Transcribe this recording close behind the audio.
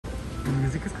The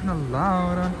music is kind of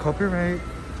loud. Copyright.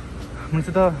 I'm gonna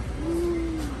see the...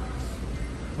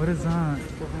 What is that?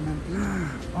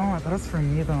 Oh, I thought it was for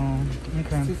me though.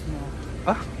 Okay.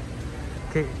 Ah.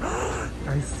 Okay.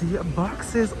 I see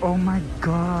boxes. Oh my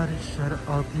god. Shut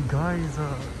up, you guys.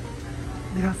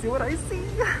 You guys see what I see?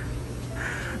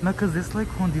 No, cause this like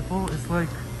Home Depot is like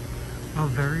a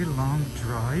very long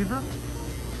drive.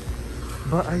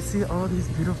 But I see all these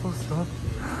beautiful stuff.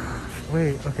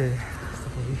 Wait, okay.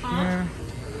 Stuff over here.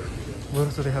 What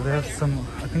else do they have? They have some,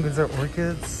 I think these are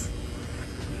orchids.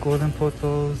 Golden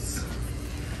pothos.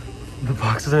 The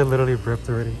boxes are literally ripped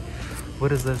already.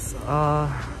 What is this? I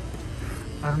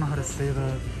don't know how to say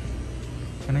that.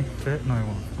 Can I fit? No, I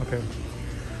won't. Okay.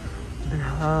 They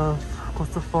have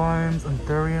Costa Farms,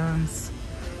 Anthuriums,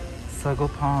 sago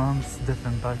palms,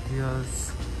 different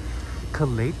bacchias,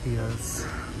 calatheas.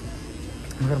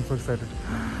 Oh my god, I'm so excited.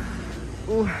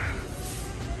 Ooh.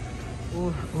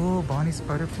 Ooh, ooh, Bonnie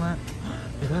spider plant.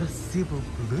 They got a Cebu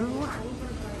blue.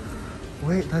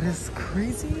 Wait, that is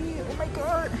crazy. Oh my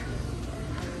god.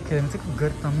 Okay, let me take a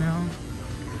good thumbnail.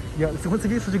 Yeah, it's going to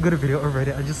be such a good video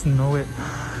already. I just know it.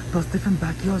 Those different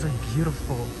backyards are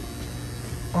beautiful.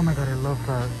 Oh my god, I love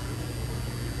that.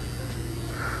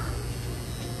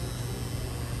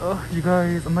 Oh, you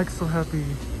guys, I'm like so happy.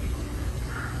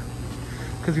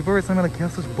 Because people were telling me like, you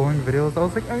have such boring videos. I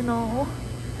was like, I know.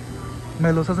 My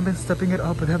Los hasn't been stepping it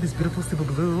up, but they have these beautiful Cebu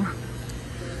blue.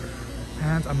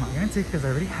 And I'm not gonna take it because I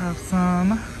already have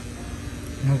some.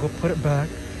 I'm gonna go put it back.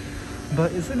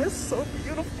 But isn't it so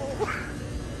beautiful?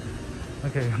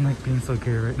 Okay, I'm like being so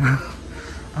gay right now.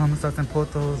 Satin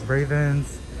pothos,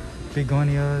 ravens,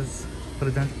 begonias,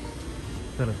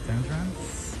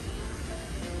 philodendrons.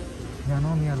 Yeah,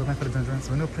 no, me, I love my philodendrons.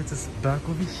 So I'm gonna place this back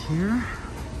over here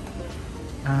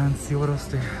and see what else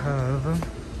they have.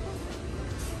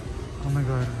 Oh my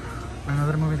god, I know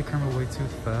that I'm moving the camera way too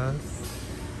fast.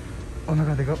 Oh my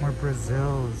god, they got more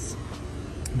Brazils.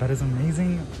 That is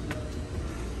amazing.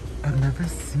 I've never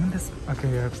seen this. Okay,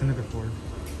 yeah, I've seen it before.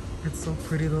 It's so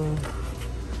pretty though.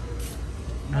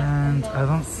 And I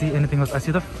don't see anything else. I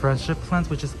see the friendship plants,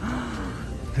 which is...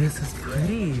 This is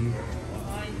pretty.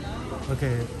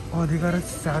 Okay. Oh, they got a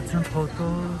satin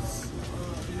pothos.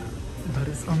 That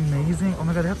is amazing. Oh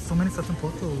my god, they have so many satin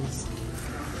pothos.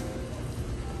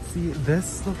 See,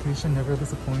 this location never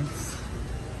disappoints.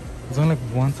 There's only like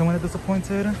one time when it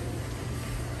disappointed.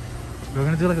 We're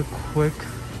gonna do like a quick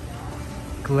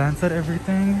glance at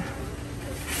everything.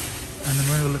 And then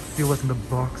we're gonna let's see what's in the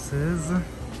boxes.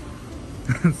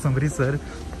 Somebody said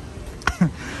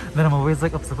that I'm always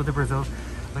like upset with the Brazils.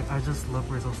 Like I just love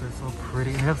Brazils, they're so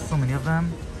pretty. And I have so many of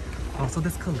them. Also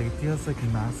this calathea is like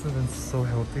massive and so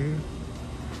healthy.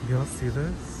 Do y'all see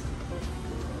this?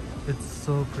 It's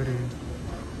so pretty.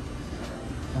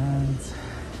 And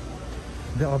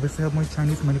they obviously have more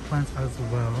Chinese money plants as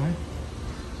well.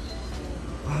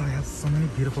 Oh, they have so many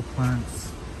beautiful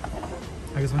plants.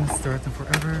 I just want to stare at them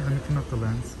forever. Let me turn off the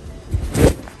lens.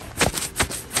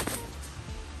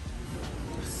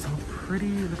 So pretty.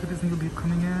 Look at this new leaf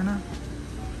coming in.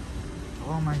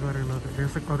 Oh my god, I love it.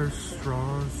 There's like other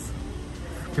straws.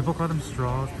 People call them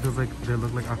straws because like they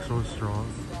look like actual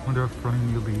straws when they're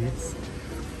throwing new leaves.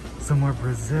 Some more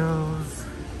Brazils.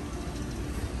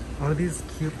 All of these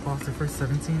cute pots are for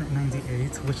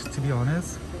 $17.98, which to be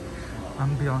honest,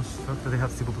 I'm beyond shocked that they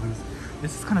have Cebu blues.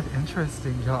 This is kind of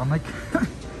interesting, y'all. I'm like,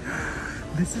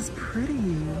 this is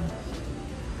pretty.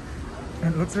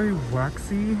 And it looks very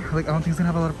waxy. Like, I don't think it's gonna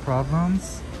have a lot of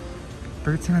problems.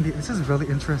 $13.98. This is really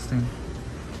interesting.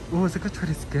 Oh, it's like a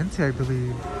Tradescente, I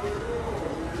believe.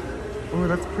 Oh,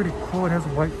 that's pretty cool. It has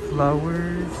white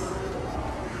flowers.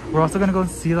 We're also gonna go and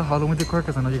see the Halloween decor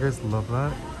because I know you guys love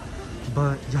that.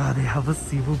 But yeah, they have a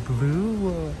Cebu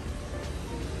blue.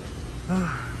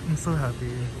 I'm so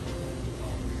happy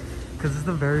because it's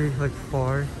a very like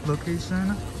far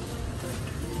location.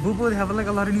 Boo boo, they have like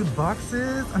a lot of new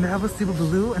boxes and they have a Cebu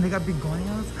blue and they got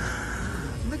begonias.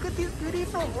 Look at these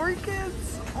beautiful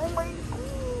orchids. Oh my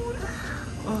god.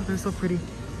 Oh, they're so pretty.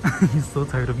 He's so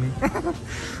tired of me.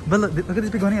 But look at these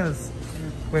begonias.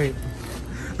 Wait,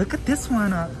 look at this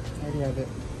one. I already have it.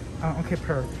 Okay,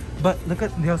 perfect. But look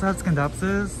at, they also have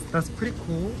Scandapsus. That's pretty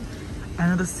cool.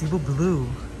 And the Cebu blue.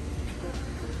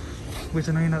 Which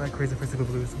I know you're not like crazy for Cebu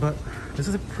blues, but this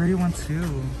is a pretty one too.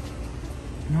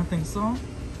 You don't think so?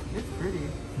 It's pretty.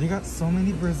 They got so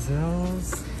many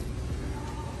Brazils.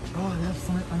 Oh, they have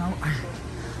so many.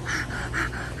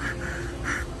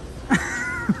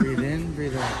 Breathe in,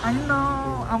 breathe out. I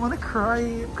know. I want to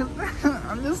cry because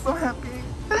I'm just so happy.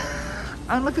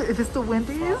 And look at, if it's the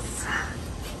Wendy's.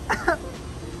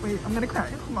 Wait, I'm gonna cry.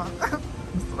 Come on. I'm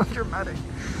so dramatic.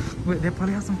 Wait, they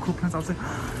probably have some cool plants outside.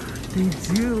 They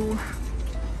do.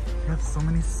 They have so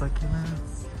many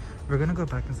succulents. We're gonna go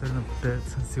back inside in a bit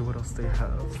and see what else they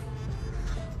have.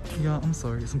 Yeah, I'm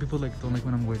sorry. Some people like don't like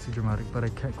when I'm way too dramatic, but I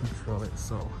can't control it,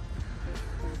 so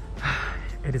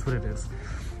it is what it is.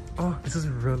 Oh, this is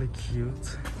really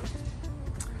cute.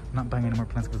 I'm not buying any more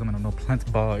plants because I'm gonna no plant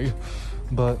buy,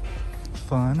 but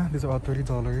fun. These are all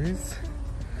 $30.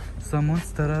 Some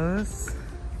monsteras.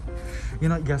 You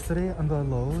know, yesterday on the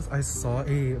Lowe's, I saw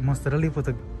a monstera leaf with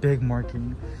a big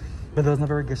marking, but there was no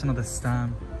variegation on the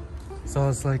stem. So I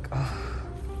was like, oh.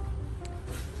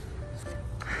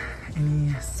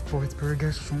 Any sports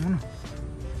variegation?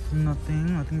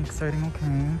 Nothing exciting,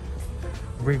 okay.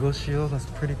 Regal Shield, that's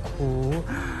pretty cool.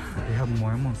 They have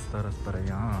more monsteras, but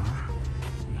yeah.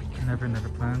 Never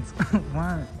plants.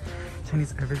 What?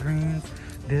 Chinese evergreens.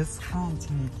 This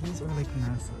tinikis are like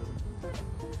massive.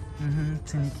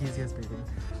 Tinikis, yes baby.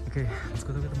 Okay, let's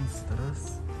go look at the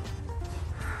monsteras.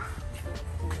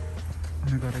 Oh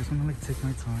my god, I just wanna like take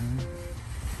my time.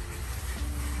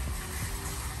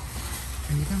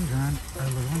 And even then, I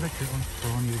love when like they're on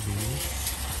full new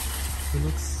leaves. It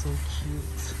looks so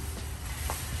cute.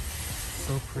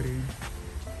 So pretty.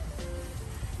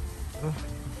 Oh,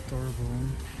 adorable.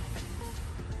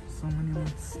 So many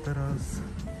monsteras.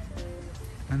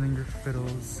 And then your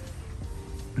fiddles.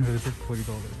 And these are $40.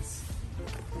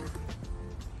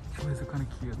 Oh, these are kind of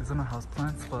cute. These are not house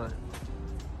plants, but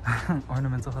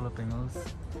ornamental jalapenos.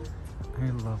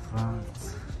 I love that.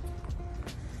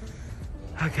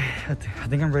 Okay, I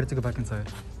think I'm ready to go back inside.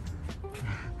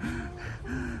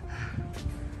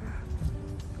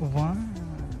 What?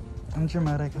 I'm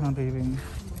dramatic, huh, baby?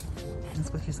 That's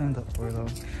what she signed up for, though.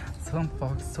 Some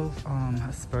foxtail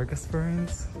asparagus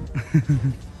ferns.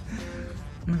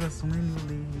 Oh my god, so many new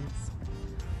leaves.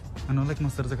 I know like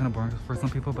monsteras are kind of boring for some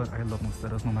people, but I love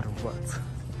monsteras no matter what.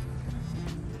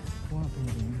 What,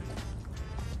 baby?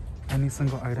 Any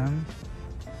single item?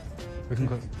 We can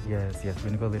go. Yes, we're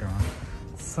gonna go later on.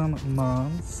 Some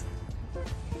mums.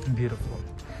 Beautiful.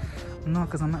 No,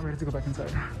 because I'm not ready to go back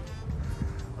inside.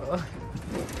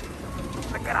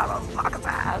 Look at all those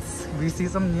boxes. We see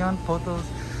some neon photos.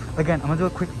 Again, I'm gonna do a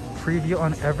quick preview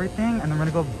on everything, and I'm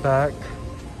gonna go back,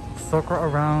 circle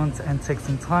around, and take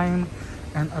some time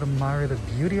and admire the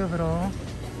beauty of it all.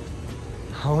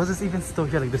 How is this even still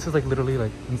here? Like, this is like literally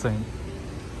like insane.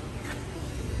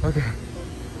 Okay.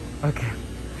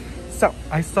 So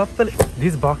I saw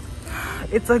these boxes.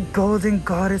 It's a golden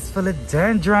goddess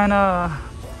philodendron.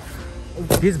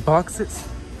 These boxes.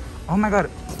 Oh my god.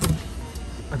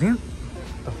 I think.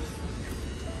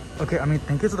 Okay, I mean,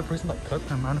 thank you to the person that cooked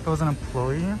them. I don't know if I was an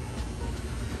employee,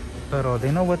 but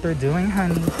they know what they're doing,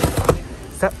 honey.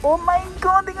 So, oh my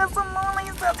god, they got some money.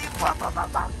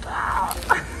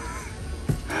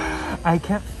 I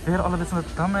can't fit all of this in the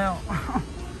thumbnail.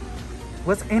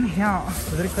 What's in here?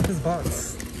 Did I cut this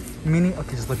box? Mini.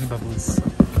 Okay, just looking bubbles.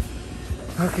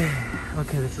 Okay,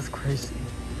 this is crazy.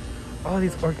 Oh,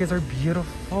 these orchids are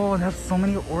beautiful. They have so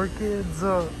many orchids.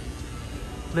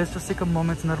 Let's just take a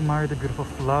moment and admire the beautiful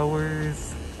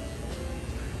flowers.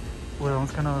 Well, that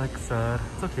one's kind of like sad.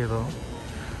 It's okay though.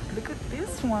 Look at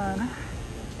this one.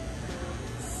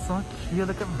 So cute.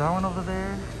 Look at that one over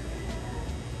there.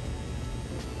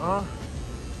 Oh,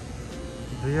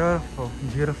 beautiful.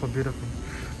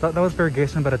 That was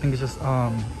variegation, but I think it's just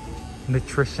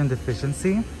nutrition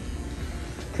deficiency.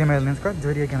 Okay, my lens got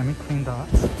dirty again. Let me clean that.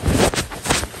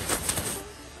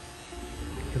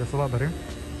 Okay, that's a lot better.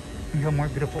 We have more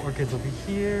beautiful orchids over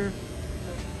here.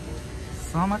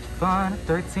 So much fun.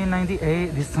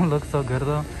 $13.98. These don't look so good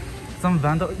though. Some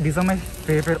Vanda. These are my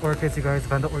favorite orchids, you guys.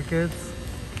 Vanda orchids,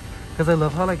 because I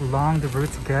love how like long the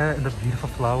roots get and the beautiful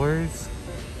flowers.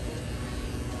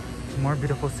 More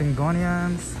beautiful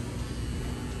Syngonians.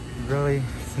 Really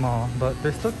small, but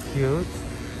they're still cute.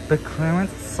 The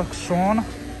clearance section.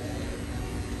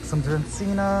 Some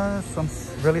Dracaenas, some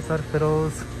really sad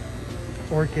fiddles,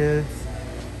 orchids.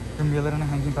 Remulet in a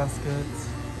hanging basket.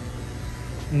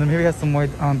 And then here we have some more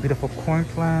beautiful corn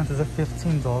plants. These are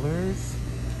 $15.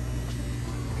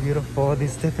 Beautiful.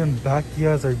 These different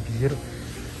backyards are beautiful.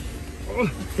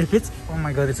 If it's, oh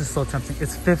my god, this is so tempting.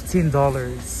 It's $15.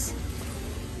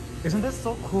 Isn't this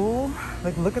so cool?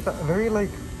 Like, look at that. Very like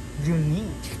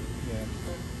unique. Yeah.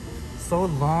 So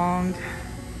long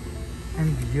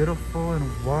and beautiful and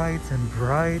white and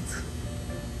bright.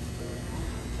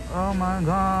 Oh my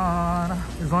god,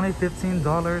 it's only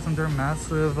 $15 and they're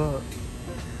massive.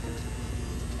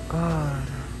 God,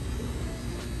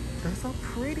 they're so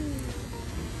pretty.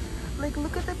 Like,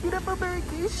 look at the beautiful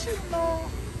variegation though.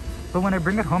 But when I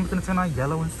bring it home, it's gonna turn out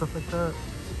yellow and stuff like that.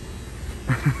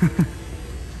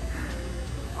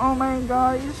 Oh my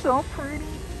god, it's so pretty.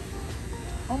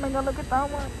 Oh my god, look at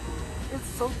that one. It's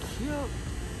so cute.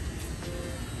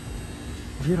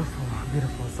 Beautiful,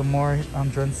 beautiful. Some more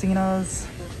Drancinas.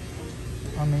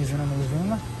 Amazing,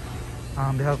 amazing.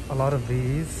 They have a lot of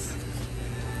these.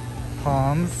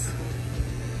 Palms.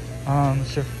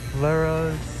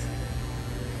 Chifleras.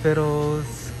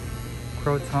 Fiddles.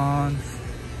 Crotons.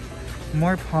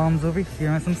 More palms over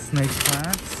here and some snake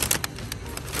plants.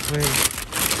 Wait.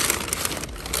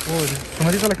 Oh, some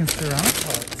of these are like in ceramic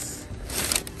pots.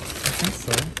 I think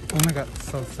so. Oh my god,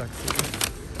 so sexy.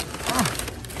 Ah,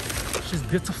 she's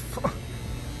beautiful.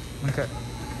 Okay.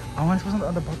 I want to put some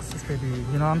other boxes, baby.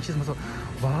 You know, she's so.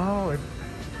 Wow, it's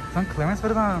on clearance for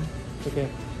them. Okay.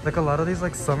 Like a lot of these,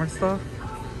 like summer stuff.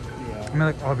 Yeah. I mean,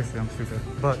 like obviously I'm stupid,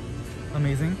 but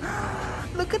amazing.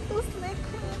 Look at those snake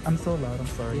plants. I'm so loud. I'm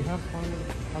sorry. You have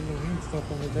Halloween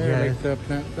stuff over there, Yeah. like the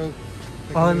plant.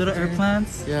 Oh, little air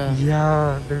plants? Yeah.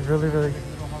 Yeah, they're really, really.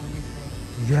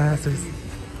 Yes, there's.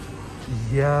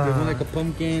 Yeah. There's one like a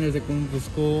pumpkin. There's like one for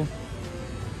school.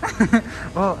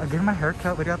 Oh, I gave my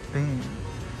haircut. What do you think?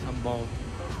 I'm bald.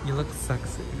 You look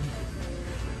sexy.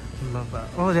 Love that.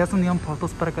 Oh, they have some neon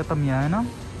photos para ka también.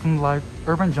 From Live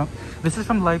Urban Junk. This is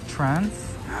from Live Trends.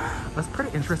 That's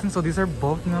pretty interesting. So these are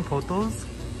both neon photos.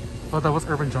 Oh, that was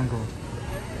Urban Jungle.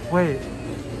 Wait.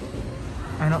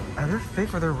 I know. Are they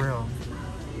fake or they're real?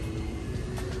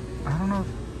 I don't know.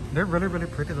 They're really, really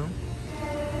pretty though.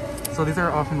 So these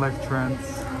are all from Live Trends.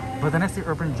 But then I see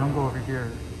Urban Jungle over here.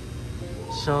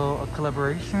 So a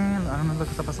collaboration. I don't know lo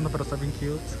que está pasando, pero está bien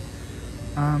cute.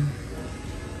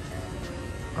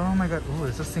 Oh my god. Oh,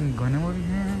 there's a Singonim over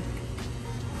here.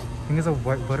 I think it's a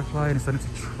white butterfly and it's starting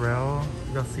to trail.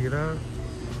 Y'all see that?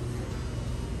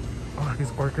 Oh,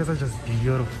 these orchids are just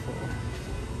beautiful.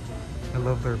 I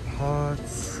love their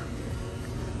pots.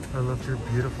 I love their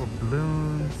beautiful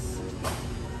blooms.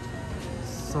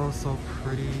 So, so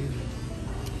pretty.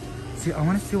 See, I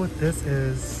want to see what this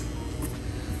is.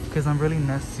 Because I'm really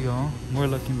necio. More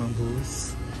looking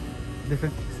bamboos.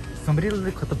 Different. Somebody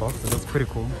literally cut the boxes. That's pretty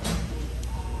cool.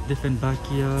 Different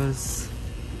Bacchias.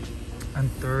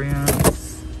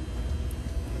 Anthuriums.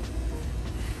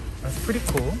 That's pretty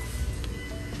cool.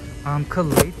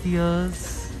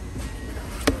 Calatheas.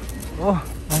 Oh,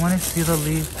 I want to see the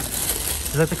leaf.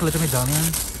 Is that the Calathea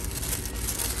medallion?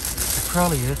 It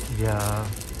probably is. Yeah.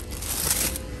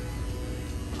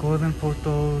 Golden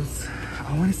photos.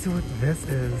 I want to see what this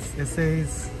is. It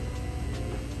says.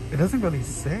 It doesn't really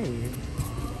say.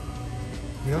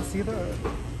 Y'all see that?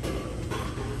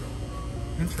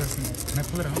 Interesting. Can I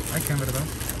pull it out? I can put it out.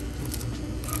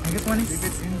 I just want to.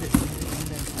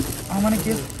 I want to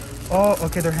give. Oh,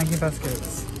 okay. They're hanging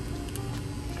baskets.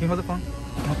 Can you hold the phone?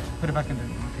 No, put it back in there. I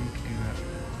don't think you can do that.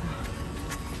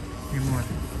 You more.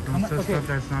 Don't sell stuff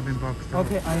that's not been boxed up.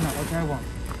 Okay, I know. Okay, I won't.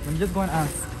 Let me just go and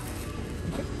ask.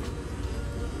 Okay.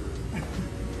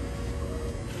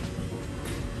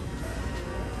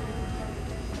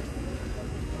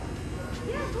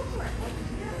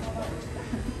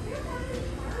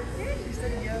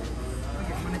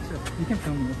 You can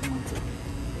film me if you want to.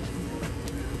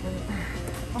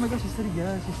 Oh my gosh, she said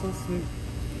yes. She's so sweet.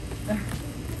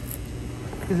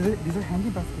 These are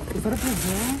hanging baskets. Is that a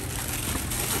Brazil?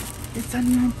 It's a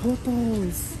neon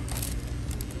photos.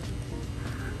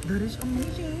 That is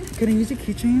amazing. Can I use your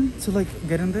keychain to like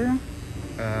get in there?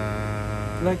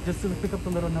 Like just to pick up the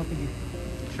little nail thingy.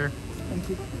 Sure. Thank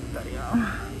you.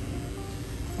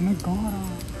 Oh my god.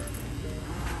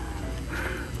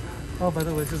 Oh, by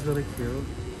the way, this is really cute.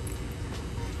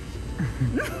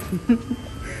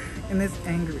 And it's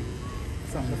angry.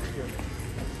 So that's cute.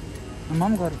 My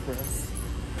mom got it for us.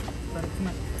 But it's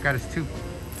not. Got us too.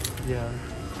 Yeah.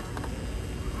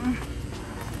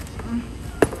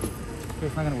 Okay,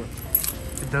 it's not gonna work.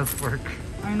 It does work.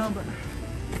 I know, but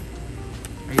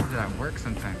I use it at work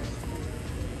sometimes.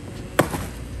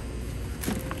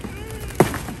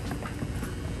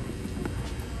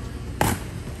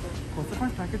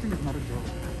 Houseplant packaging is not a joke.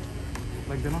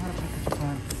 Like, they know how to package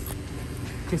plants.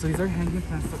 Okay, so these are hanging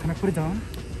plants. So can I put it down?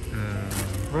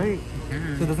 Right.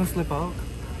 So it doesn't slip out.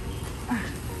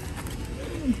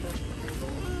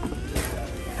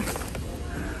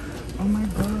 Oh my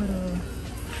god.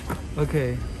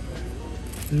 Okay.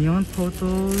 Neon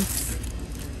photos.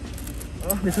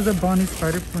 Oh, this is a Bonnie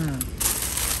spider plant.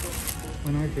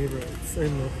 One of my favorites. I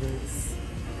love this.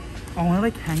 I want to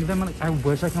like hang them. Like, I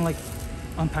wish I can like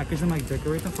unpackage them, like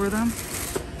decorate them for them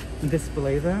and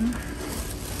display them.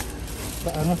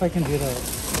 But I don't know if I can do that.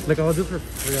 Like, I'll do it for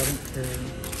free. I don't care.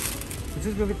 This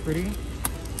is really pretty.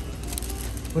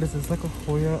 What is this? Like a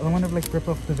Hoya. I want to like rip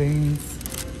off the veins.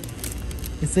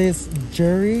 It says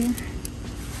Jerry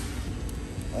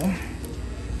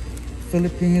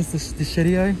Philippines, the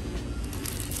shitty eye.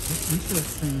 That's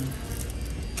interesting.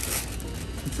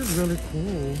 This is really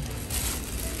cool.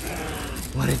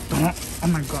 What it don't? Oh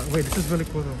my god, wait, this is really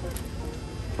cool though.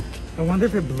 I wonder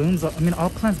if it blooms. I mean, all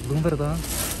plants bloom, verdad?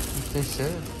 They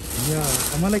should. Yeah,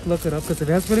 I'm gonna like look it up because it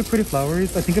has really pretty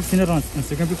flowers. I think I've seen it on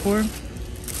Instagram before.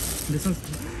 This one's,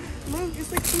 look,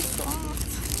 it's like so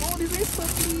soft. Oh, these are so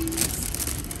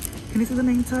leaves. Can you see the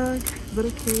name tag? Is that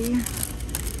okay?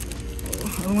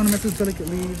 Oh, I don't want to mess with delicate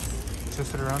leaves.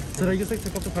 Twist it around. Should I just like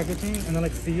take off the packaging and then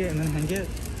like see it and then hang it?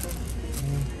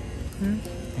 I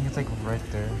think it's like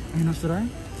right there. You know, should I?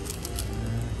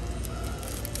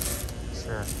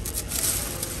 Sure.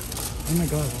 Oh my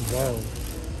god, wow.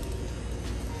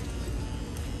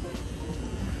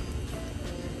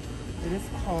 It is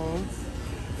called,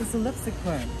 it's a lipstick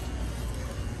plant.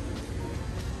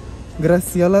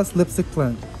 Graciela's lipstick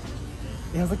plant.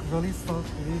 It has like really soft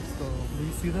leaves though. Do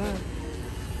you see that?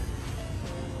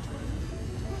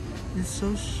 It's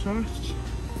so soft.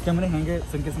 Okay, I'm gonna hang it so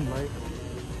I can get some light.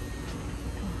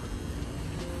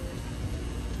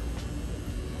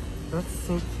 That's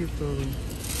so cute though.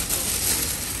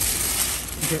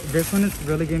 Okay, this one is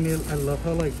really giving me, I love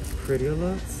how like pretty it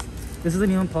looks. This is the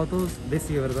neon pothos. They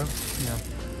see it, verdad? Yeah.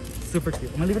 Super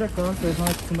cute. I'm gonna leave it across so it's not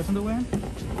like too much in the way.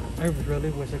 I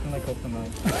really wish I can like help them out.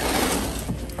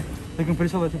 Like I'm pretty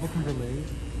sure a lot of people can relate.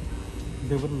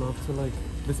 They would love to like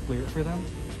display it for them.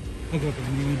 Okay,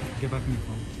 let me get back on your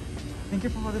phone. Thank you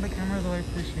for holding the camera though, I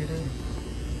appreciate it.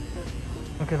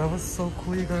 Okay, that was so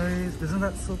cool, you guys. Isn't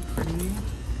that so pretty?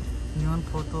 Neon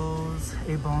photos,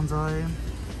 a bonsai.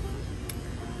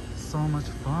 So much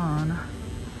fun.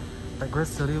 That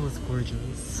Gracelia was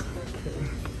gorgeous. Okay.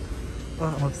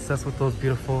 Oh, I'm obsessed with those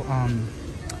beautiful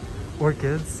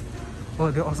orchids. Oh,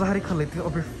 they also had a Calathea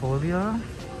obrifolia.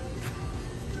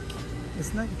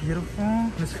 Isn't that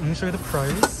beautiful? Let me show you the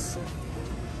price.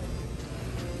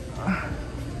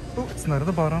 Oh, it's not at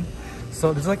the bottom.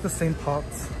 So this is like the same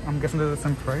pots. I'm guessing they're the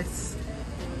same price.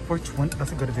 For 20,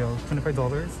 that's a good deal.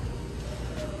 $25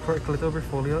 for a Calathea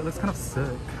obrifolia. It looks kind of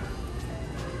sick.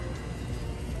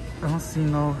 I don't see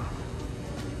no.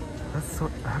 That's so.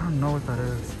 I don't know what that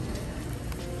is.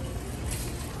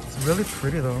 It's really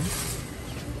pretty though.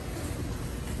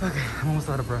 Okay, I'm almost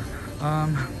out of breath.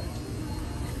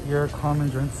 Your common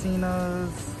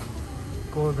Dracaenas,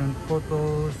 golden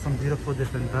photos, some beautiful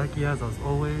different Dakias as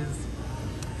always.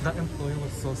 That employee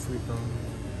was so sweet though.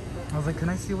 I was like, can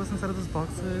I see what's inside of those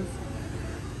boxes?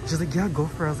 She's like, yeah, go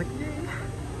for it. I was like, yay.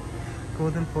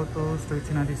 Golden photos,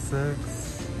 $13.96.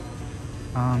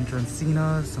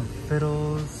 Dracaenas, some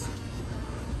fiddles,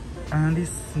 and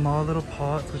these small little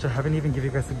pots, which I haven't even given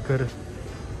you guys a good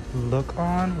look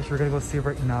on, which we're gonna go see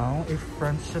right now. A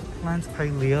friendship plant,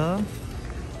 Pilea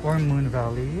or Moon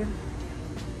Valley.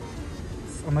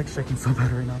 I'm like shaking so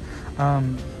bad right now.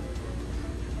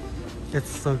 It's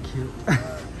so cute.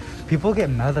 People get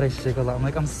mad that I shake a lot. I'm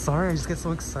like, I'm sorry, I just get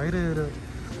so excited.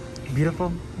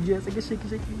 Beautiful. Yes, I get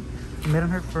shaky. Made on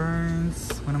her ferns,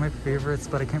 one of my favorites,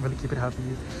 but I can't really keep it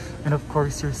happy. And of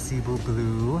course, your Cebu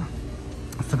blue.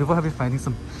 Some people have been finding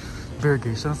some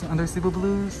variegation on their Cebu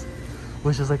blues,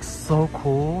 which is like so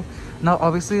cool. Now,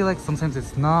 obviously, like sometimes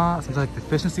it's not, sometimes like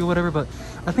deficiency or whatever, but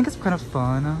I think it's kind of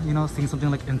fun, you know, seeing something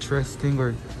like interesting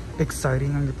or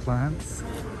exciting on your plants.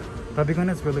 That big one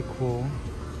is really cool.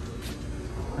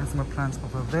 And some more plants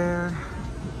over there.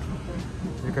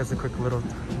 You guys a quick little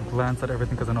glance at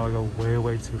everything because I know I go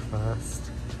way too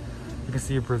fast. You can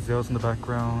see Brazils in the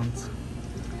background.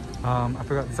 I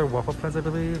forgot, these are waffle plants, I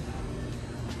believe.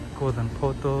 Golden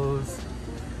pothos,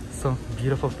 some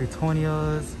beautiful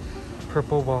Fritonias,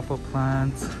 purple waffle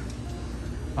plant.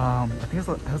 I think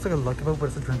it has like a lucky bug, but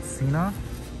it's a Dracaena.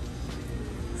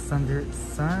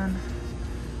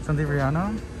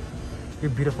 Sanderiana.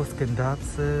 Your beautiful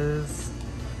Scindapsus.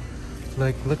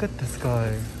 Like, look at this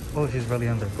guy. Oh, she's really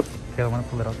under. Okay, I don't want to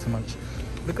pull it out too much.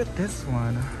 Look at this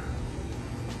one.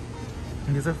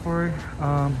 And these are for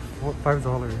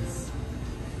 $5.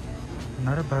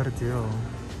 Not a bad deal.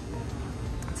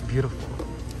 It's beautiful.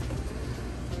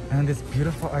 And this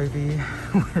beautiful ivy,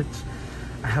 which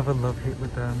I have a love-hate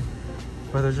with them.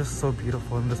 But they're just so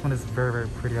beautiful. And this one is very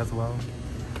pretty as well.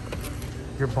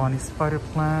 Your Bonnie spider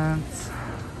plants.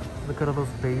 Look at all those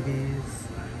babies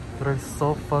that are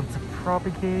so fun to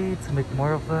propagate, to make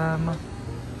more of them.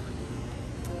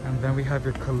 And then we have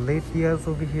your Calatheas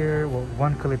over here. Well,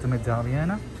 one Calathea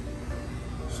medallion,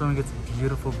 showing its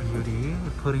beautiful beauty.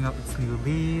 We're putting out its new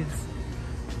leaves.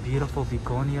 Beautiful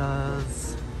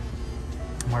begonias.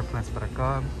 More plants for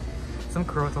acá. Some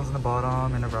crotons in the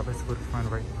bottom and a rabbit's foot fern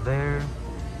right there.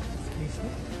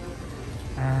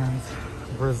 And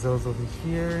Brazils over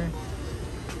here.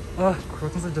 Oh,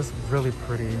 crotons are just really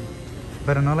pretty.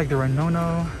 But I know like the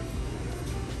Renono.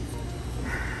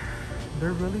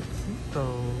 They're really cute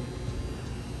though.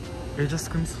 It just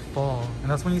screams fall. And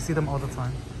that's when you see them all the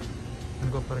time. I'm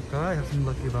gonna go for acá. I have some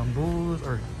lucky bamboos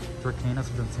or dracaenas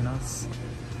or dracaenas.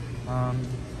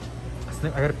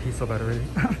 I got a piece of that already.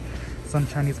 Some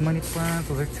Chinese money plants,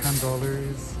 those are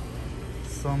 $10.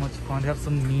 So much fun. They have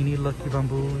some mini lucky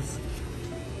bamboos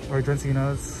or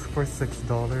dracaenas for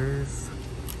 $6.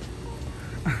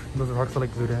 Those rocks are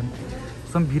like glued in.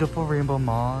 Some beautiful rainbow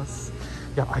moss.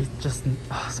 Yeah, I just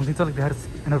something to like they had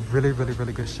in a really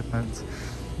good shipment.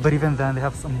 But even then, they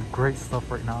have some great stuff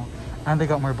right now, and they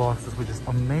got more boxes, which is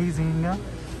amazing.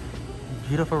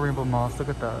 Beautiful rainbow moss. Look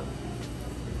at that.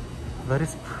 That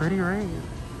is pretty right.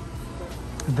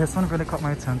 This one really caught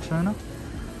my attention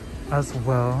as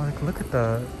well. Like, look at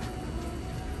that.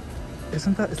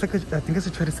 Isn't that? It's like I think it's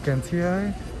a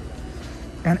Tradescantia,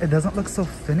 and it doesn't look so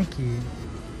finicky.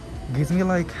 It gives me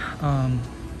like I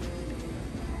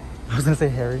was gonna say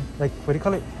hairy. Like, what do you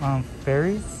call it?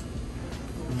 Fairies?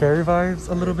 Fairy vibes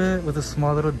a little bit with a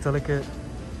small little delicate,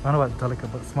 I don't know about delicate,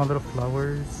 but small little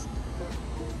flowers.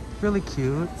 Really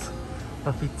cute.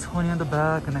 A Fritonia in the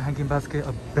back and a hanging basket,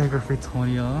 a bigger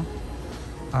Fritonia.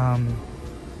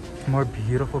 More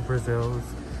beautiful Brazils.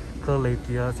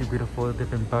 Calatheas, you beautiful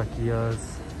different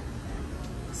Bacchias.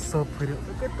 So pretty.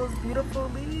 Look at those beautiful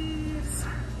leaves.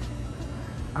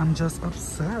 I'm just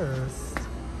obsessed.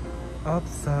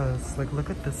 Obsessed. Like, look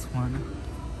at this one.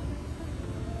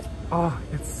 Oh,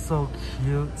 it's so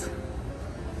cute.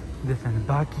 Different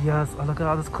Bacchias. Oh, look at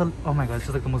all this. Oh my god, it's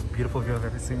just like the most beautiful view I've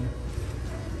ever seen.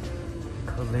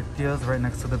 Calatheas right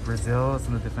next to the Brazils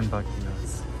and the different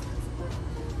Bacchias.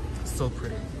 So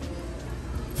pretty.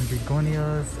 And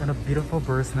begonias and a beautiful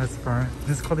bird's nest fern.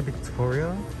 This is called the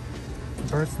Victoria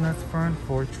bird's nest fern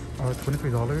for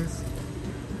 $23.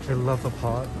 I love the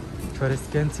pot.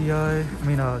 Tradescantia,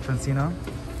 Dracaena.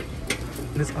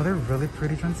 This other really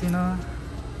pretty Dracaena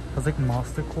has like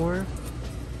moss decor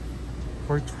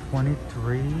for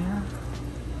 $23.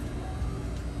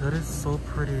 That is so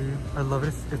pretty. I love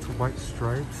it. It's white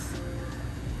stripes.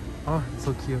 Oh,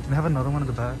 so cute. They have another one in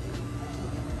the back.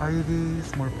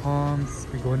 Ivies, more palms,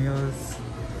 begonias.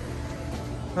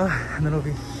 And then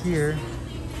over here,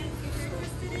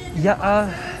 yeah.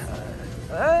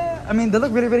 I mean, they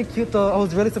look really cute though. I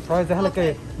was really surprised. They had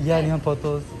like neon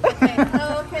photos. Okay.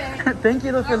 Oh, okay. Thank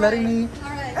you though for letting me. All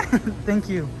right. Thank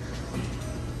you.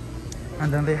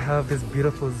 And then they have this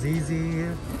beautiful ZZ.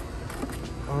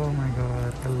 Oh my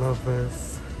god, I love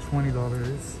this. $20.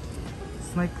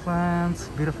 Snake plants,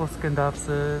 beautiful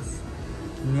Scindapsus,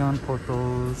 neon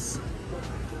portos,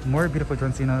 more beautiful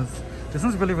Dracaenas. This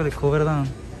one's really cool, ¿verdad?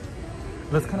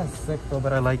 That's kind of sick though,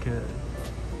 but I like it.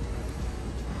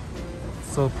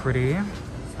 So pretty.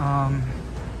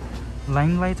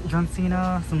 Limelight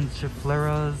Dracaena, some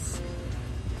Chifleras,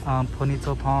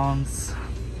 Bonito palms,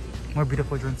 more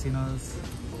beautiful Dracaenas.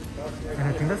 And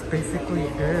I think that's basically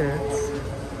it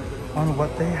on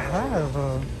what they have.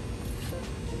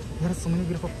 There's so many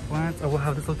beautiful plants. I will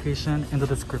have this location in the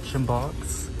description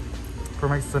box for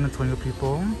my San Antonio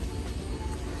people.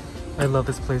 I love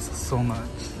this place so much.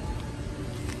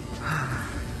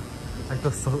 I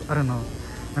feel so, I don't know.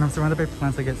 When I'm surrounded by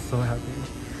plants, I get so happy.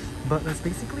 But that's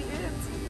basically it.